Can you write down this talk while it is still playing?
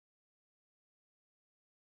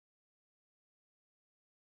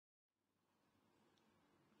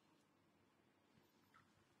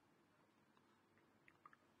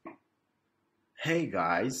Hey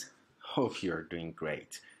guys, hope you're doing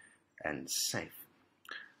great and safe.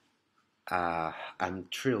 I'm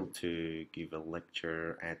thrilled to give a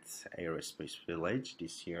lecture at Aerospace Village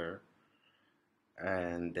this year,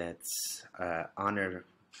 and that's honor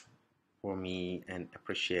for me and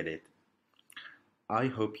appreciate it. I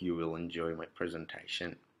hope you will enjoy my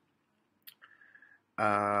presentation.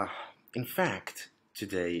 Uh, in fact,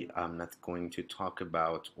 today I'm not going to talk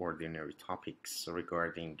about ordinary topics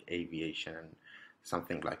regarding aviation,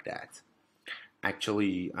 something like that.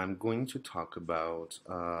 Actually, I'm going to talk about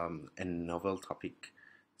a novel topic,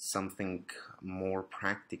 something more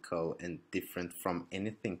practical and different from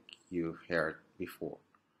anything you heard before.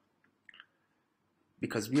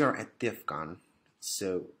 Because we are at DEF CON,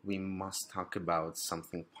 so we must talk about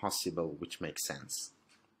something possible which makes sense.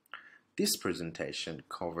 This presentation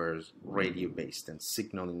covers radio-based and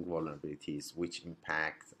signaling vulnerabilities which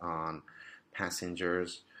impact on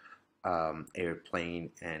passengers, airplane,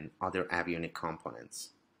 and other avionic components.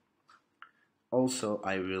 Also,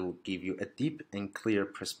 I will give you a deep and clear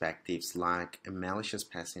perspectives like a malicious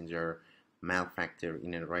passenger, malfactor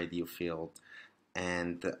in a radio field,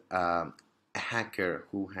 and a hacker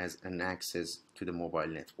who has an access to the mobile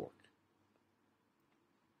network.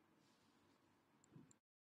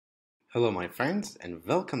 Hello, my friends, and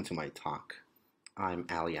welcome to my talk. I'm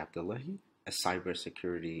Ali Abdollahi, a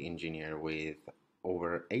cybersecurity engineer with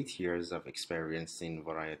over 8 years of experience in a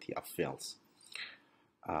variety of fields.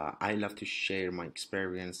 I love to share my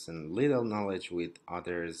experience and little knowledge with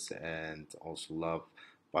others, and also love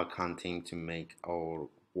bug hunting to make our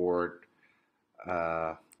world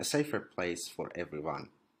a safer place for everyone.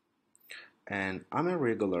 And I'm a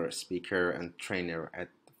regular speaker and trainer at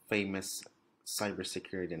famous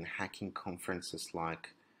cybersecurity and hacking conferences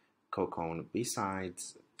like Cocon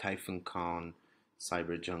B-Sides, Typhoon Con,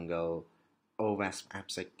 Cyber Jungle, OWASP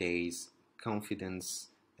AppSec Days, Confidence,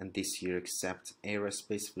 and this year except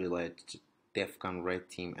Aerospace Village, DEF CON Red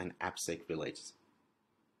Team, and AppSec Village.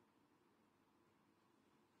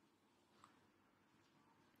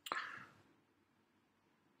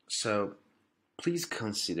 So please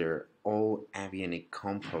consider all avionic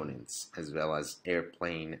components as well as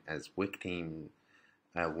airplane as victim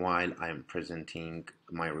while I am presenting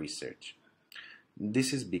my research.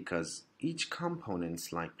 This is because each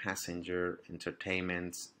components like passenger,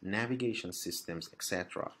 entertainment, navigation systems,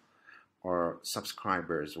 etc. are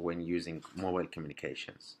subscribers when using mobile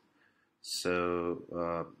communications.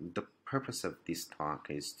 So the purpose of this talk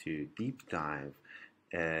is to deep dive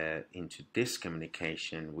into this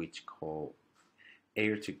communication which call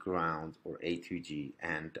air to ground or A2G,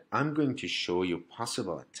 and I'm going to show you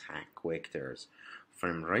possible attack vectors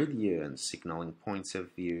from radio and signaling points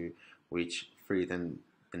of view which threaten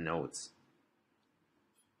the nodes.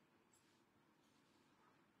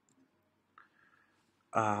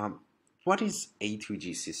 What is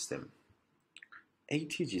A2G system?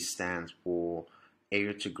 A2G stands for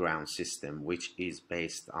air to ground system, which is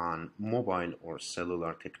based on mobile or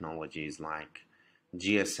cellular technologies like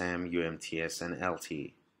GSM, UMTS, and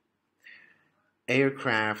LTE.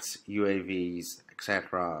 Aircrafts, UAVs,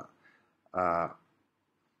 etc.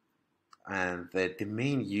 And the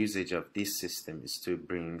main usage of this system is to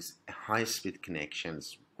bring high-speed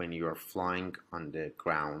connections when you are flying on the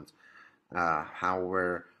ground.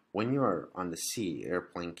 However, when you are on the sea,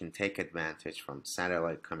 airplane can take advantage from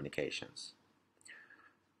satellite communications.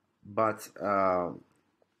 But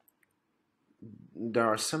there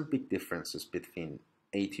are some big differences between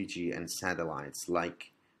A2G and satellites,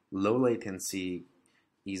 like low latency,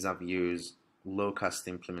 ease of use, low cost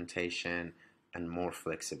implementation, and more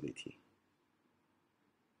flexibility.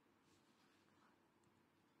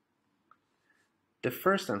 The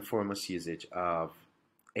first and foremost usage of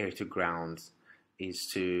air to ground is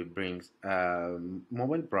to bring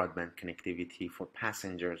mobile broadband connectivity for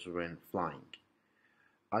passengers when flying.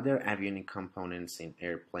 Other avionic components in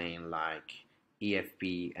airplane like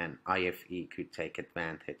EFB and IFE could take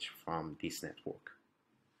advantage from this network.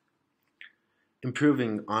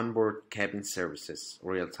 Improving onboard cabin services,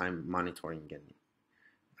 real-time monitoring,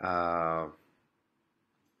 and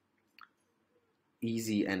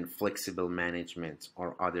easy and flexible management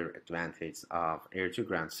are other advantages of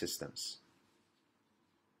air-to-ground systems.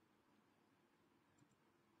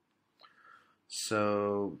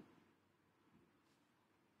 So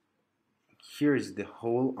here is the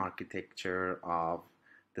whole architecture of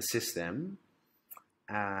the system.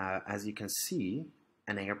 As you can see,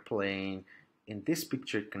 an airplane in this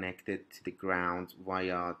picture connected to the ground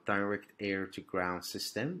via direct air-to-ground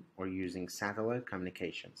system or using satellite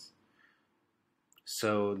communications.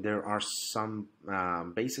 So there are some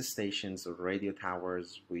base stations or radio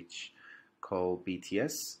towers which called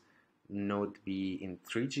BTS, Node B in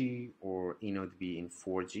 3G, or eNode B in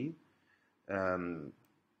 4G. Um,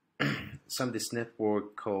 some this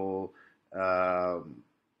network called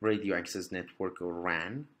radio access network, or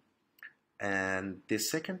RAN. And the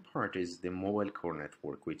second part is the mobile core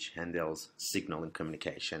network, which handles signal and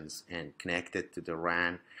communications and connected to the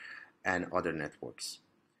RAN and other networks.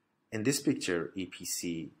 In this picture,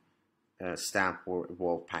 EPC stand for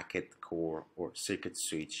Evolved Packet Core or Circuit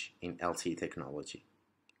Switch in LTE technology.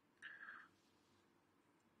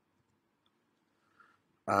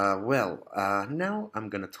 Now I'm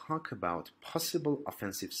going to talk about possible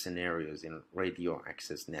offensive scenarios in radio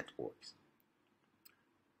access networks.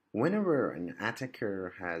 Whenever an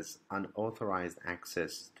attacker has unauthorized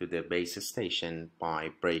access to the base station by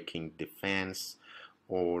breaking the fence,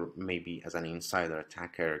 or maybe as an insider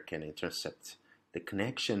attacker can intercept the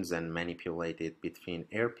connections and manipulate it between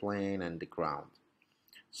airplane and the ground.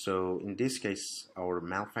 So in this case, our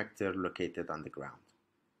malefactor located on the ground.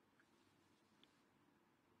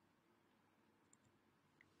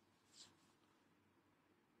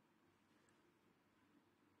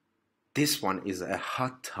 This one is a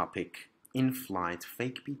hot topic: in-flight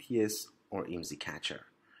fake BTS or IMSI catcher.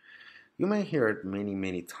 You may hear it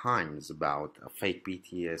many times about fake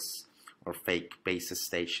BTS or fake base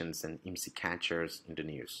stations and IMSI catchers in the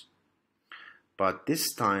news. But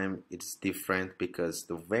this time it's different because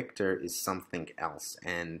the vector is something else,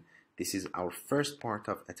 and this is our first part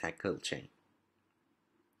of attack kill chain.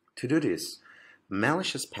 To do this,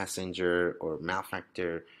 malicious passenger or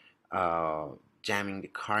malefactor jamming the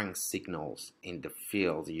current signals in the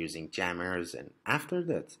field using jammers, and after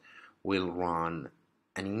that will run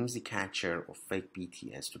an IMSI catcher or fake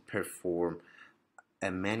BTS to perform a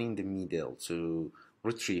man in the middle to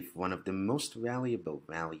retrieve one of the most valuable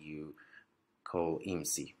value called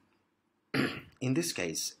IMSI. In this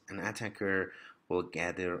case, an attacker will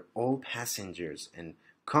gather all passengers and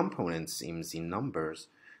components IMSI numbers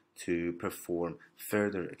to perform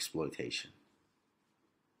further exploitation.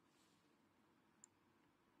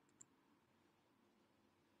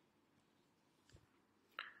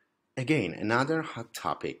 Again, another hot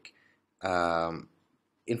topic.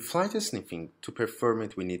 In flight sniffing, to perform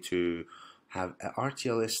it, we need to have a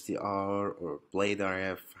RTL SDR or Blade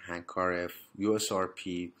RF, Hank RF,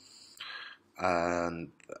 USRP,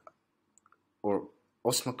 and or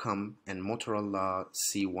Osmocom and Motorola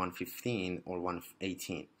C115 or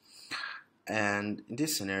 118. And in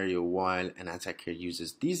this scenario, while an attacker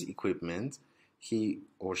uses these equipment, he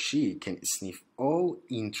or she can sniff all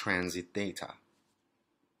in-transit data.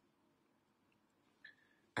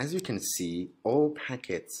 As you can see, all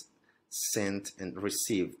packets sent and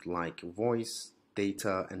received, like voice,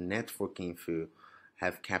 data, and network info,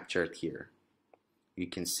 have captured here. You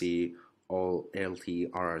can see all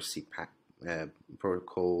LTE RRC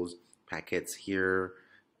protocols packets here,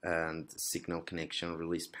 and signal connection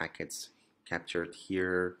release packets captured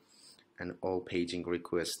here, and all paging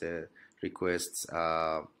requests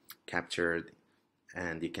captured,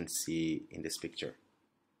 and you can see in this picture.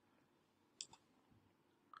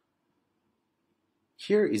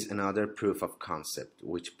 Here is another proof of concept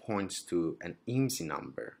which points to an IMSI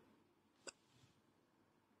number.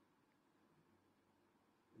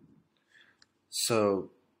 So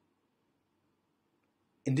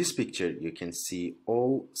in this picture you can see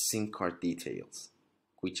all SIM card details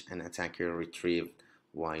which an attacker retrieved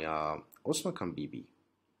via Osmocom BB.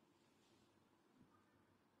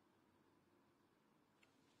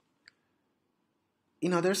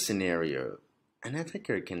 In other scenario, an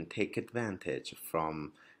attacker can take advantage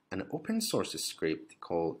from an open source script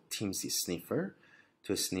called TIMSI Sniffer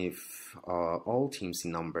to sniff all TIMSI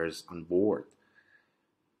numbers on board.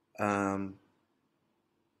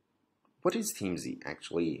 What is TIMSI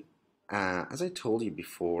actually? As I told you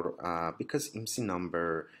before, because IMSI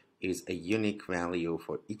number is a unique value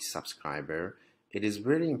for each subscriber, it is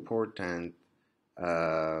very important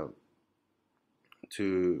to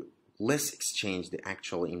let's exchange the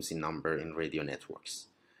actual IMSI number in radio networks.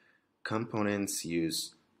 Components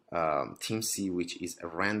use TIMSI, which is a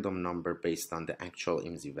random number based on the actual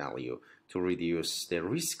IMSI value, to reduce the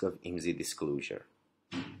risk of IMSI disclosure.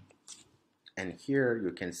 And here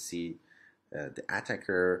you can see the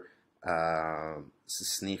attacker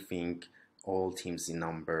sniffing all TIMSI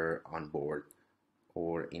number on board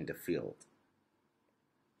or in the field.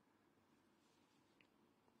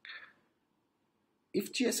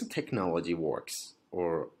 If GSM technology works,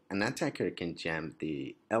 or an attacker can jam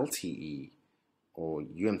the LTE or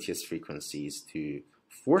UMTS frequencies to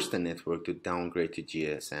force the network to downgrade to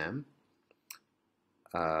GSM,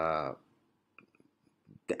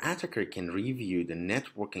 The attacker can review the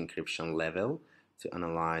network encryption level to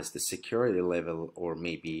analyze the security level, or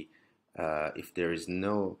maybe if there is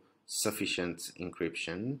no sufficient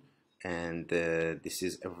encryption, and this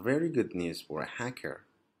is a very good news for a hacker.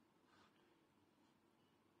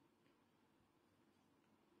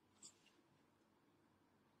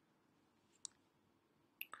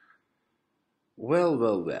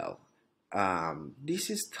 Well. This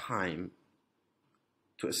is time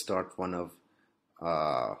to start one of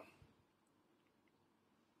uh,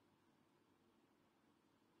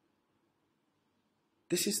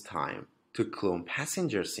 this is time to clone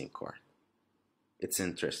passenger SIM card. It's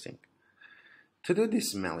interesting. To do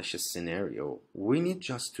this malicious scenario, we need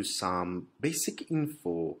just to some basic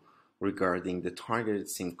info regarding the targeted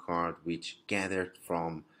SIM card which gathered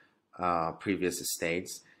from previous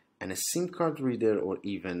states and a SIM card reader or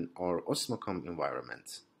even our Osmocom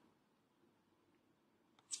environment.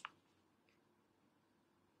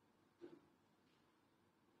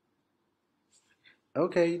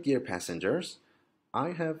 Okay, dear passengers,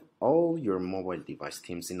 I have all your mobile device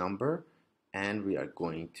TMC number and we are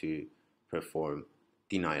going to perform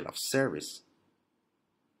denial of service.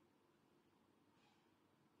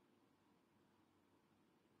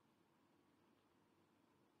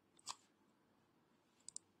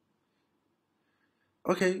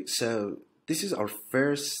 Okay, so this is our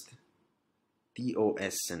first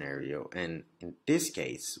DOS scenario, and in this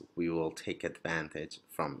case we will take advantage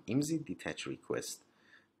from IMSI detach request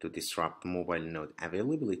to disrupt mobile node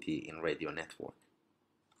availability in radio network.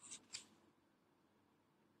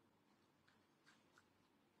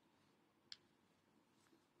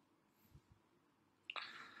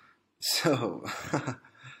 So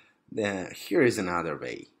here is another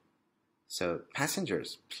way. So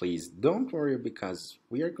passengers, please don't worry because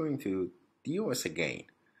we are going to DOS again.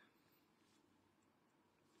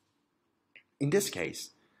 In this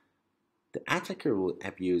case, the attacker will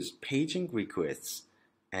abuse paging requests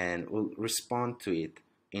and will respond to it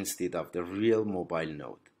instead of the real mobile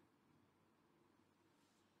node.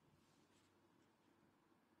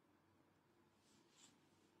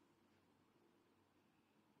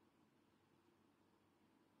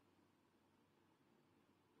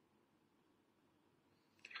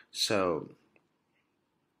 So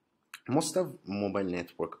most of mobile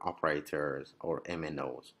network operators or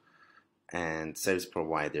MNOs and service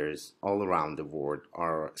providers all around the world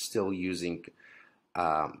are still using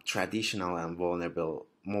traditional and vulnerable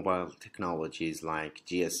mobile technologies like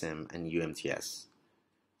GSM and UMTS.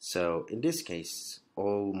 So in this case,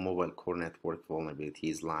 all mobile core network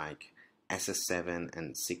vulnerabilities like SS7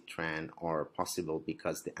 and SIGTRAN are possible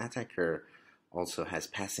because the attacker also has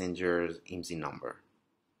passengers IMSI number.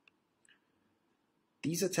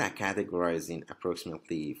 These attacks categorized in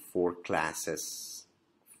approximately 4 classes: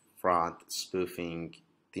 fraud, spoofing,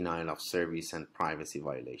 denial of service, and privacy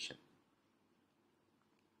violation.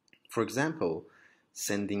 For example,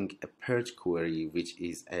 sending a purge query, which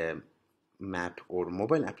is a map or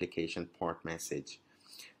mobile application part message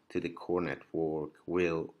to the core network,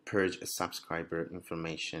 will purge a subscriber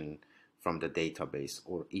information from the database,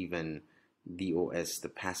 or even DOS the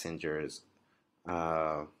passengers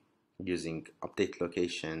using update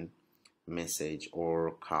location message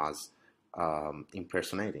or cause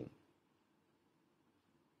impersonating.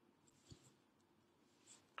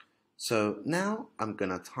 So now I'm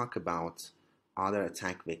gonna talk about other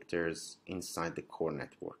attack vectors inside the core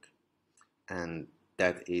network, and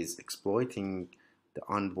that is exploiting the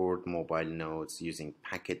onboard mobile nodes using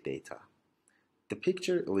packet data. The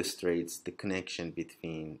picture illustrates the connection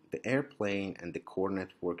between the airplane and the core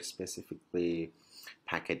network, specifically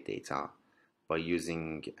packet data, by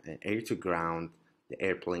using air to ground, the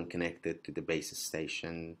airplane connected to the base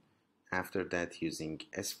station. After that, using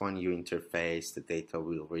S1U interface, the data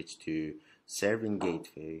will reach to serving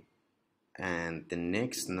gateway, and the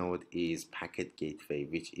next node is packet gateway,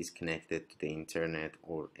 which is connected to the internet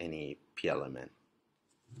or any PLMN.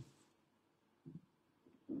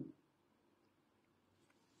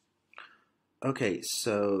 Okay,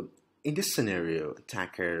 so in this scenario,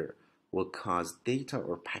 attacker will cause data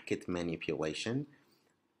or packet manipulation,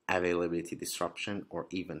 availability disruption, or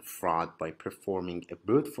even fraud by performing a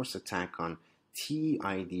brute force attack on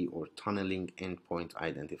TID or tunneling endpoint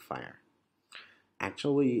identifier.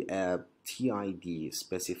 Actually, TID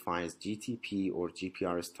specifies GTP or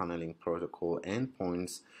GPRS tunneling protocol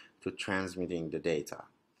endpoints to transmitting the data.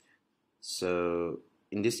 So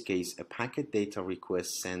in this case, a packet data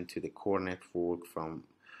request sent to the core network from,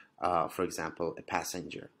 for example, a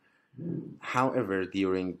passenger. However,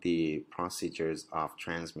 during the procedures of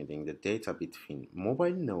transmitting the data between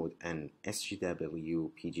mobile node and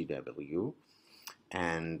SGW, PGW,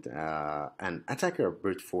 and an attacker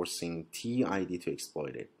brute forcing TID to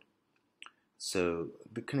exploit it. So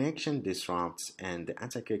the connection disrupts and the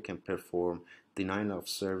attacker can perform denial of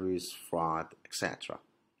service, fraud, etc.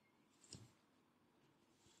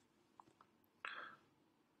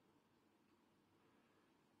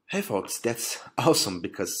 Hey folks, that's awesome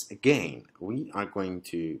because again, we are going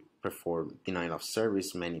to perform denial of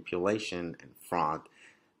service, manipulation, and fraud,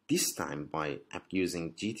 this time by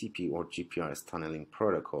using GTP or GPRS tunneling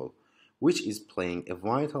protocol, which is playing a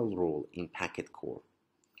vital role in packet core.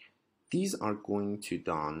 These are going to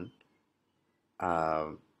done uh,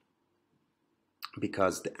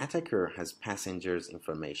 because the attacker has passengers'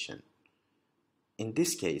 information. In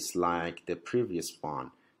this case, like the previous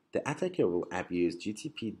one, the attacker will abuse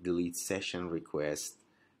GTP delete session request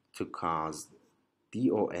to cause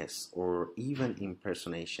DOS or even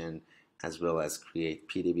impersonation, as well as create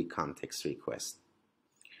PDB context request.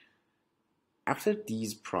 After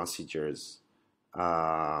these procedures,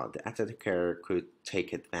 the attacker could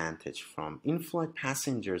take advantage from in-flight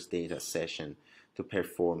passengers data session to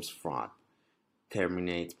perform fraud,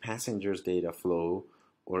 terminate passengers data flow,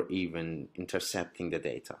 or even intercepting the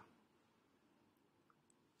data.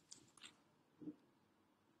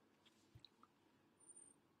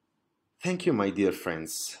 Thank you, my dear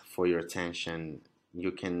friends, for your attention.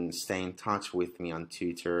 You can stay in touch with me on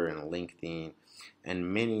Twitter and LinkedIn.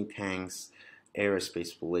 And many thanks,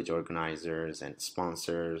 Aerospace Village organizers and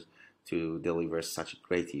sponsors, to deliver such a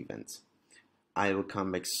great event. I will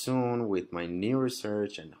come back soon with my new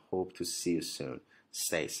research and hope to see you soon.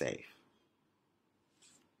 Stay safe.